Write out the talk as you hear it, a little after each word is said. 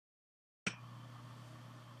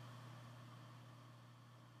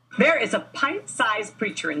There is a pint-sized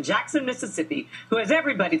preacher in Jackson, Mississippi, who has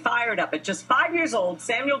everybody fired up. At just 5 years old,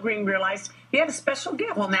 Samuel Green realized he had a special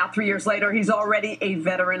gift. Well, now 3 years later, he's already a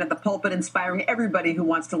veteran at the pulpit, inspiring everybody who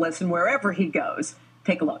wants to listen wherever he goes.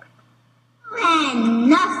 Take a look. Had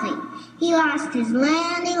nothing. He lost his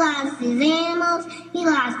land, he lost his animals, he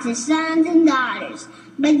lost his sons and daughters.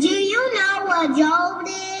 But do you know what Job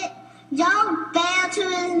did? Job fell to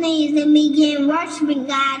his knees and began worshiping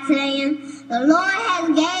God, saying, "The Lord has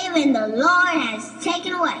gave and the Lord has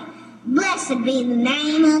taken away. Blessed be the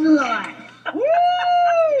name of the Lord." Woo!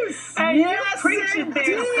 And yes, you preach it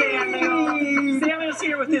there, Samuel. Samuel's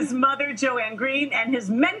here with his mother, Joanne Green, and his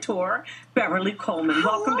mentor, Beverly Coleman.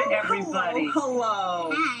 Welcome to everybody.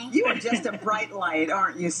 Hello. Hi. You are just a bright light,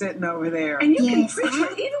 aren't you, sitting over there? And you can Yes. preach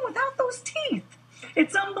it even without those teeth.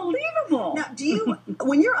 It's unbelievable. Now,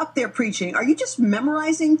 when you're up there preaching, are you just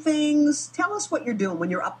memorizing things? Tell us what you're doing when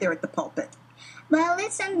you're up there at the pulpit. Well,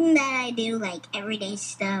 it's something that I do, like everyday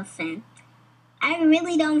stuff, and I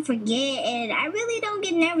really don't forget, and I really don't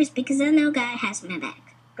get nervous because I know God has my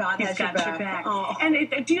back. God He's has got your your back. Oh.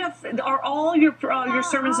 And do you have? Are all your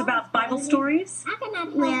sermons about Bible stories?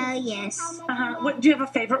 Well, yes. What do you have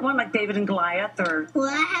a favorite one, like David and Goliath, or Well,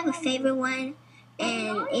 I have a favorite one,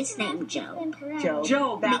 and it's named Job.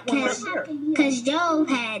 Job? That one right here. Because Job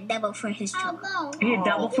had double for his trouble. He had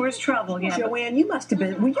double for his trouble. Yeah. Joanne, you must have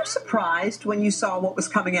been. Were you surprised when you saw what was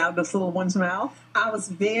coming out of this little one's mouth? I was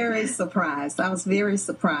very surprised. I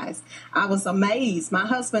was amazed. My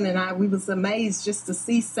husband and I, we was amazed just to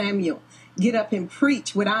see Samuel get up and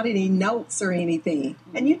preach without any notes or anything.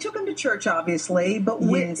 And you took him to church, obviously, but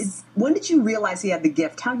Yes. when did you realize he had the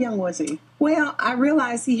gift? How young was he? Well, I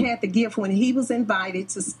realized he had the gift when he was invited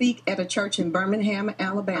to speak at a church in Birmingham,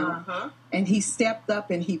 Alabama. Uh-huh. And he stepped up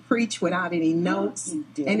and he preached without any notes. He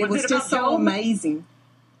did. And it Was was it just about so Job? amazing.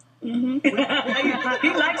 He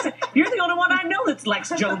likes it. You're the only one I know that likes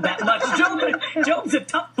Job that much. Job's a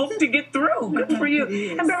tough book to get through. Good for you. It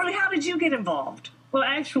is. And Beverly, how did you get involved? Well,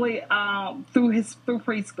 actually, through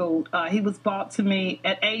preschool, he was brought to me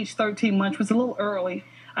at age 13 months, which was a little early.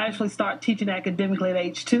 I actually started teaching academically at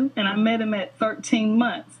age 2, and I met him at 13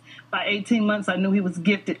 months. By 18 months, I knew he was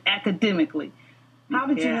gifted academically. How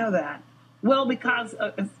did you Yeah. know that? Well, because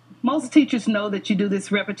most teachers know that you do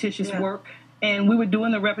this repetitious Yeah. work, and we were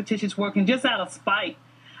doing the repetitious work, and just out of spite,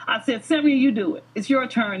 I said, "Samuel, you do it. It's your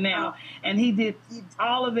turn now." And he did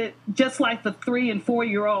all of it, just like the 3- and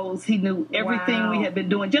 4-year-olds. He knew everything Wow. we had been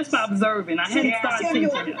doing just by observing. I hadn't started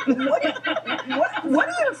Samuel, teaching him. what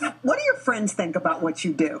do your friends think about what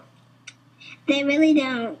you do? They really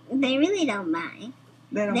don't mind.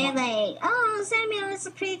 They don't They're want- like, "Oh, Samuel is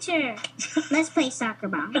a preacher. Let's play soccer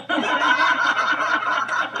ball."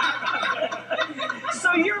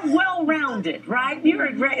 So you're well-rounded, right? You're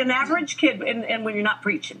an average kid, and when you're not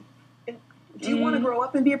preaching. Do you want to grow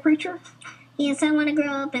up and be a preacher? Yes, I want to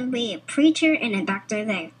grow up and be a preacher and a doctor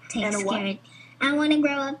that And takes a what? care of. I want to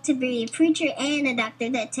grow up to be a preacher and a doctor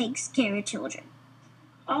that takes care of children.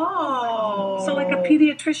 Oh. So like a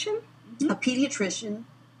pediatrician? A pediatrician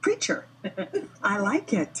preacher. I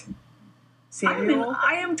like it. Samuel,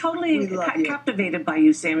 I am totally we love you. captivated by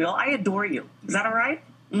you, Samuel. I adore you. Is that all right?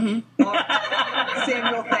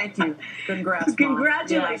 Samuel, thank you. Congrats, Mom.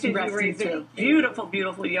 Congratulations. Yeah, You congrats to you raised a too. beautiful,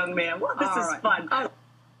 beautiful young man. Well, this All is right. fun.